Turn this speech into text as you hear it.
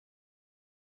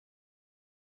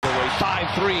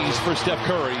5 threes for Steph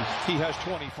Curry. He has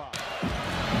 25.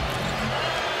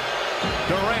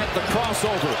 Durant, the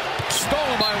crossover.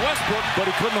 Stolen by Westbrook, but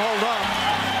he couldn't hold on.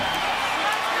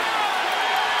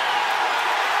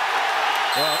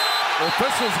 Well, if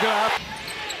this is going to happen.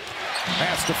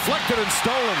 Pass deflected and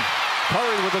stolen.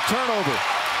 Curry with a turnover.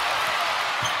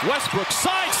 Westbrook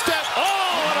sidestep.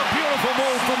 Oh, what a beautiful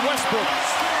move from Westbrook.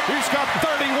 He's got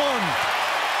 31.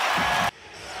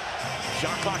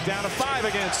 Shot clock down to 5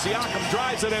 again. Siakam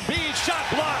drives it. Embiid shot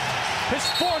blocked. His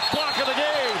 4th block of the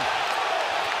game.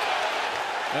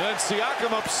 And then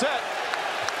Siakam upset.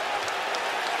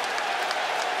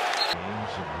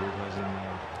 Wood hasn't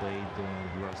played the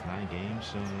last 9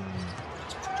 games.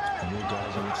 New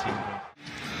guys on the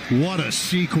team. What a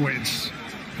sequence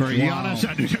for Giannis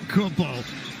Antetokounmpo.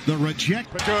 The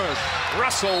reject. Good.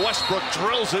 Russell Westbrook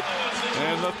drills it.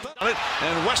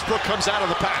 And Westbrook comes out of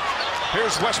the pack.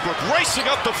 Here's Westbrook racing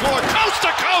up the floor, coast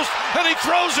to coast, and he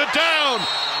throws it down.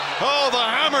 Oh, the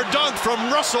hammer dunk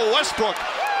from Russell Westbrook.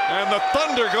 And the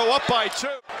Thunder go up by 2.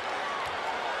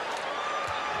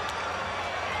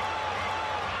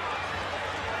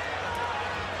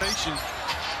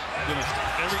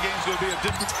 Every game's going to be a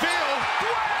different feel.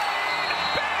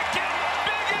 Back in,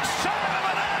 biggest shot of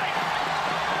the night.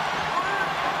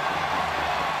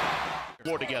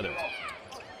 More together.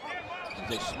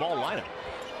 It's a small lineup.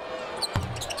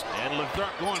 And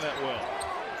LeVert going that well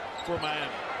for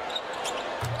Miami.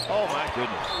 Oh my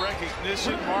goodness.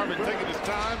 Recognition, Marvin taking his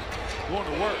time, going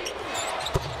to work.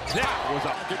 That was a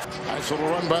nice little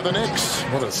run by the Knicks.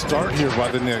 What a start here by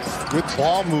the Knicks. Good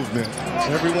ball movement.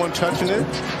 Everyone touching it.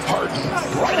 Harden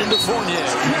right into Fournier.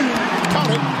 Count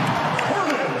it.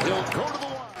 He'll go to the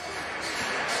line.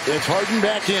 It's Harden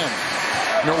back in.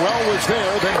 Noel was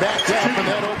there, then backed up, and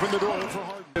that opened the door for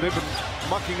Harden. They've been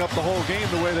mucking up the whole game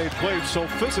the way they've played so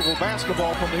physical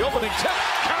basketball from the opening tip.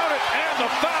 Count it, and the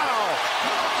foul.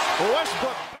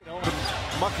 Westbrook.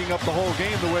 Mucking up the whole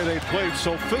game the way they've played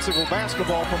so physical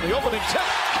basketball from the opening tip.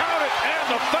 Count it, and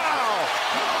the foul.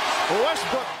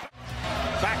 Westbrook.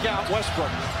 Back out Westbrook.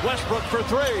 Westbrook for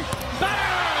 3.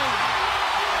 Bang!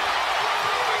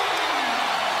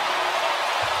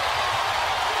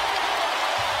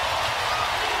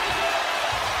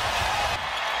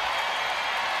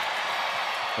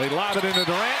 They lob it into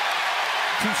Durant.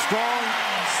 Too strong.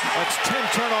 That's 10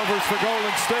 turnovers for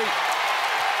Golden State.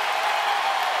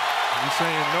 He's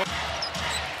saying no.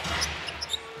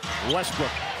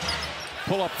 Westbrook.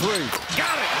 Pull up 3.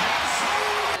 Got it.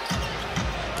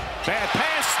 Bad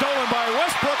pass stolen by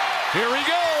Westbrook. Here he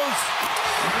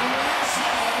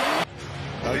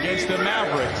goes. Against the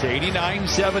Mavericks.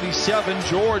 89-77.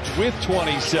 George with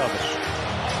 27.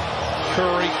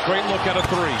 Curry, great look at a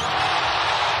 3.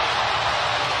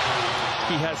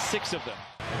 He has 6 of them.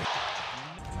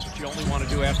 That's what you only want to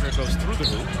do after it goes through the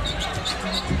hoop.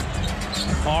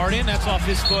 Harden, that's off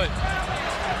his foot.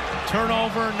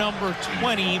 Turnover number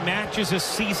 20 matches a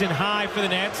season high for the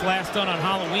Nets, last done on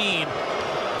Halloween.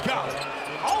 Got it.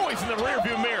 Always in the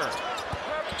rearview mirror.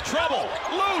 Trouble.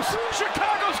 Loose.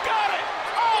 Chicago's got it.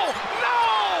 Oh,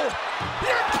 no!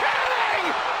 You're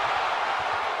kidding!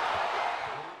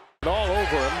 All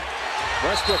over him.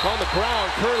 Westbrook on the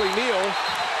ground. Curly Neal.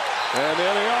 And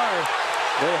there they are.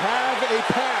 They have a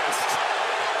pass.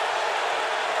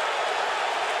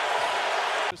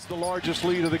 It's the largest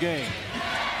lead of the game.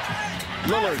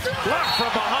 Lillard blocked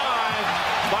from behind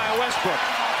by Westbrook.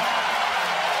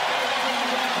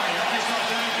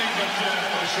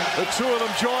 The 2 of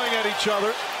them jawing at each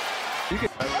other.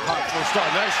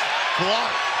 Nice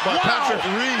block by Patrick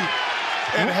Reed.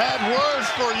 And had words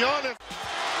for Giannis.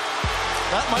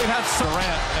 That might have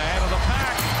Durant ahead of the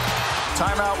pack.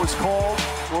 Timeout was called.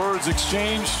 Words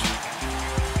exchanged.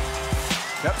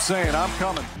 Kept saying, I'm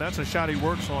coming. That's a shot he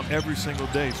works on every single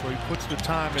day, so he puts the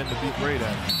time in to be great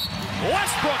at it.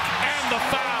 Westbrook and the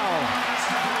foul.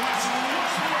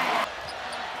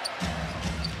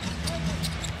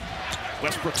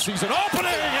 Westbrook sees an opening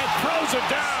and throws it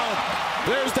down.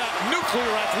 There's that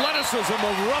nuclear athleticism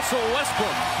of Russell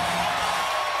Westbrook.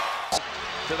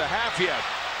 To the half yet.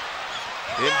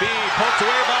 Embiid poked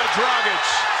away by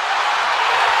Dragic.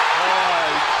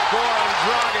 Boy,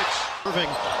 Dragic.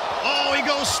 Irving. Oh, he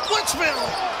goes splitsville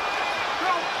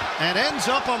and ends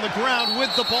up on the ground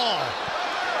with the ball.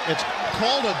 It's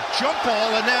called a jump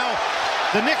ball, and now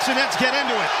the Knicks and Nets get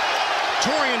into it.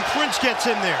 Taurean Prince gets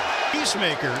in there.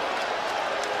 Peacemaker.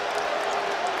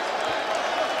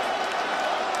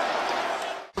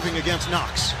 Irving against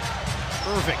Knox.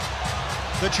 Irving.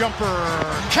 The jumper.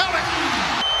 Count it!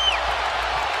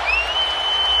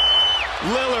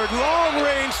 Lillard, long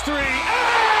range 3, and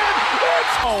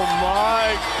it's, oh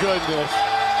my goodness.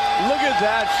 Look at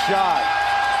that shot.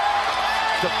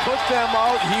 To put them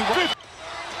out, he went.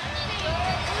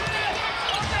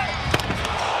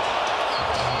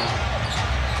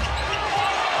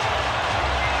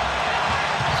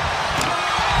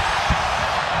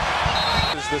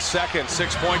 The second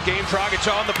 6-point game. Dragic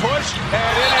on the push,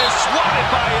 and it is swatted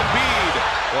by Embiid.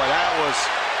 Boy, that was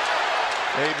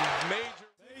a major.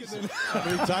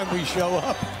 Every time we show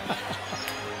up.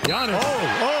 Giannis.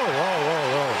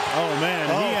 Oh, man.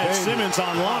 He had Simmons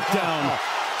on lockdown.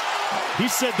 He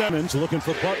said that. Simmons looking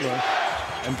for Butler.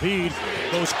 Embiid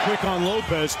goes quick on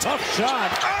Lopez. Tough shot.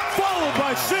 Followed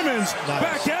by Simmons. Nice.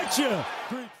 Back at you.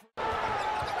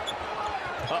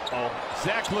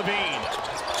 Zach LaVine.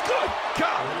 Good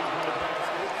God.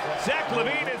 Zach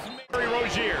LaVine is Mary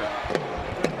Rozier.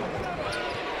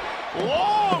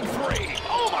 Long three.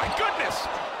 Oh, my goodness.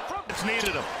 It's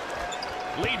needed him.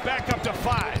 Lead back up to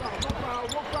 5.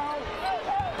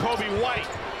 Kobe White.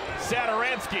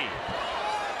 Satoransky.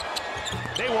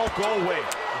 They won't go away.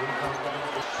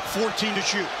 14 to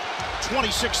shoot.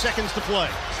 26 seconds to play.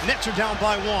 Nets are down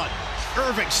by 1.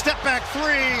 Irving, step back 3.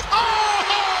 Oh!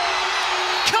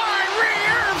 Kyrie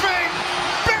Irving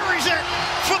buries it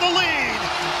for the lead.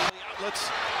 Outlets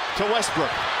to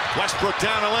Westbrook. Westbrook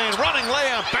down the lane, running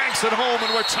layup, banks it home,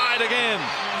 and we're tied again.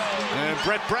 And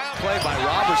Brett Brown play by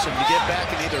Robertson to get back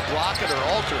and either block it or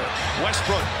alter it.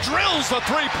 Westbrook drills the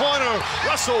three-pointer.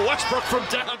 Russell Westbrook from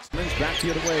down. Back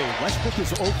the other way. Westbrook is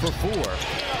 0 for 4.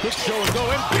 Good show and go.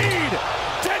 Embiid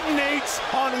detonates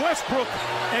on Westbrook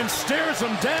and stares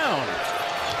him down.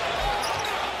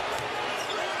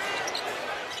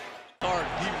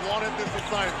 He wanted this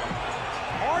assignment.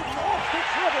 Hard off the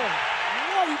dribble,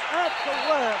 right at the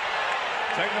left.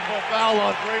 Technical foul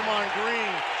on Draymond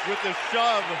Green with the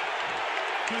shove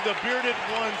to the bearded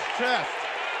one's chest.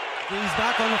 He's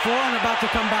back on the floor and about to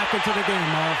come back into the game,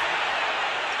 Marv.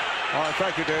 All right,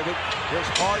 thank you, David. Here's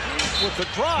Harden with the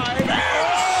drive.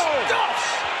 Stuffs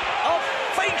a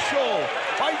facial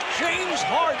by James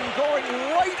Harden going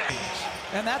right.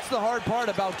 And that's the hard part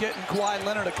about getting Kawhi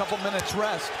Leonard a couple minutes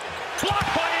rest.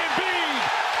 Blocked by Embiid.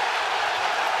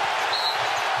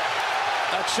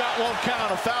 That shot won't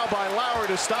count. A foul by Lowry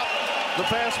to stop the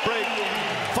fast break.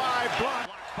 5 blocks.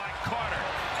 Blocked by Carter.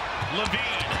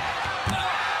 LaVine.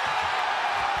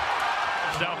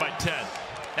 It's down by 10.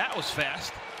 That was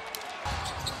fast.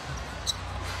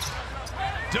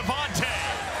 Devontae.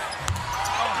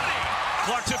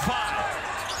 Clark to 5.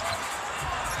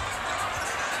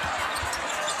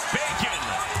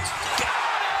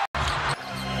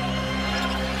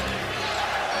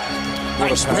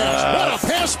 Nice pass. What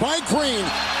a pass by Green.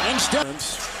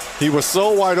 He was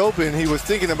so wide open, he was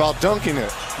thinking about dunking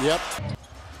it. Yep.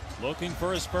 Looking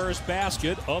for his first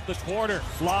basket of the quarter.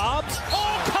 Lobs.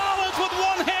 Oh, Collins with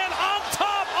one hand on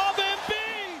top of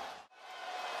Embiid.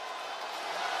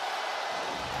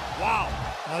 Wow.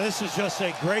 Now this is just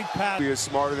a great pass. He is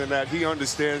smarter than that. He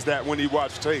understands that when he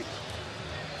watched tape.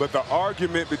 But the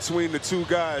argument between the two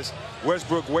guys,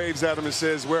 Westbrook waves at him and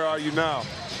says, "Where are you now?"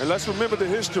 And let's remember the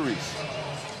histories.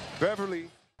 Beverly.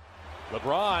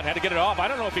 LeBron had to get it off. I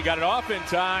don't know if he got it off in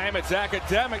time. It's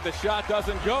academic. The shot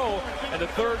doesn't go, and the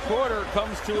third quarter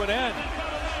comes to an end.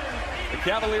 The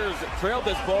Cavaliers trailed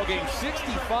this ballgame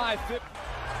 65-50.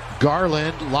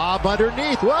 Garland, lob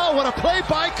underneath. Well, what a play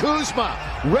by Kuzma.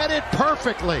 Read it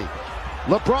perfectly.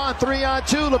 LeBron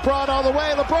 3-on-2. LeBron all the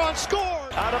way. LeBron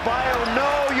scored. Adebayo,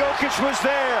 no. Jokic was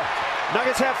there.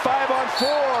 Nuggets have 5 on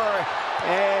 4.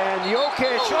 And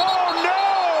Jokic. Oh, no!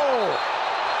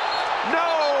 No!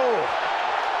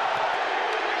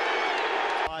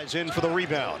 Eyes in for the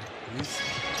rebound. He's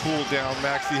cooled down,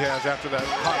 Maxey has, after that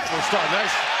hot first start.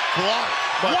 Nice block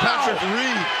by Patrick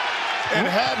Reed. And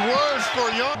had words for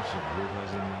Young. Wood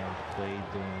hasn't played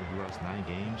the last 9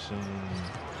 games.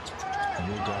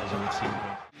 New guys on the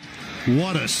team.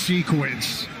 What a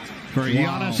sequence for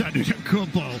Giannis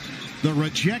Antetokounmpo. The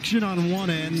rejection on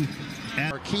one end.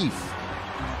 And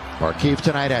Markieff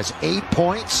tonight has 8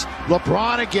 points.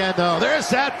 LeBron again, though. There's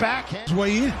that backhand.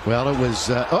 Well, it was,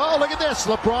 oh, look at this.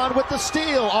 LeBron with the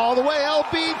steal all the way.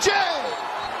 LBJ.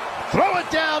 Throw it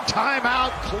down.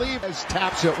 Timeout. Cleveland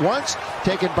taps it once.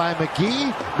 Taken by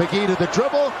McGee. McGee to the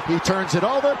dribble. He turns it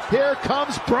over. Here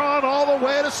comes Braun all the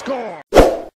way to score.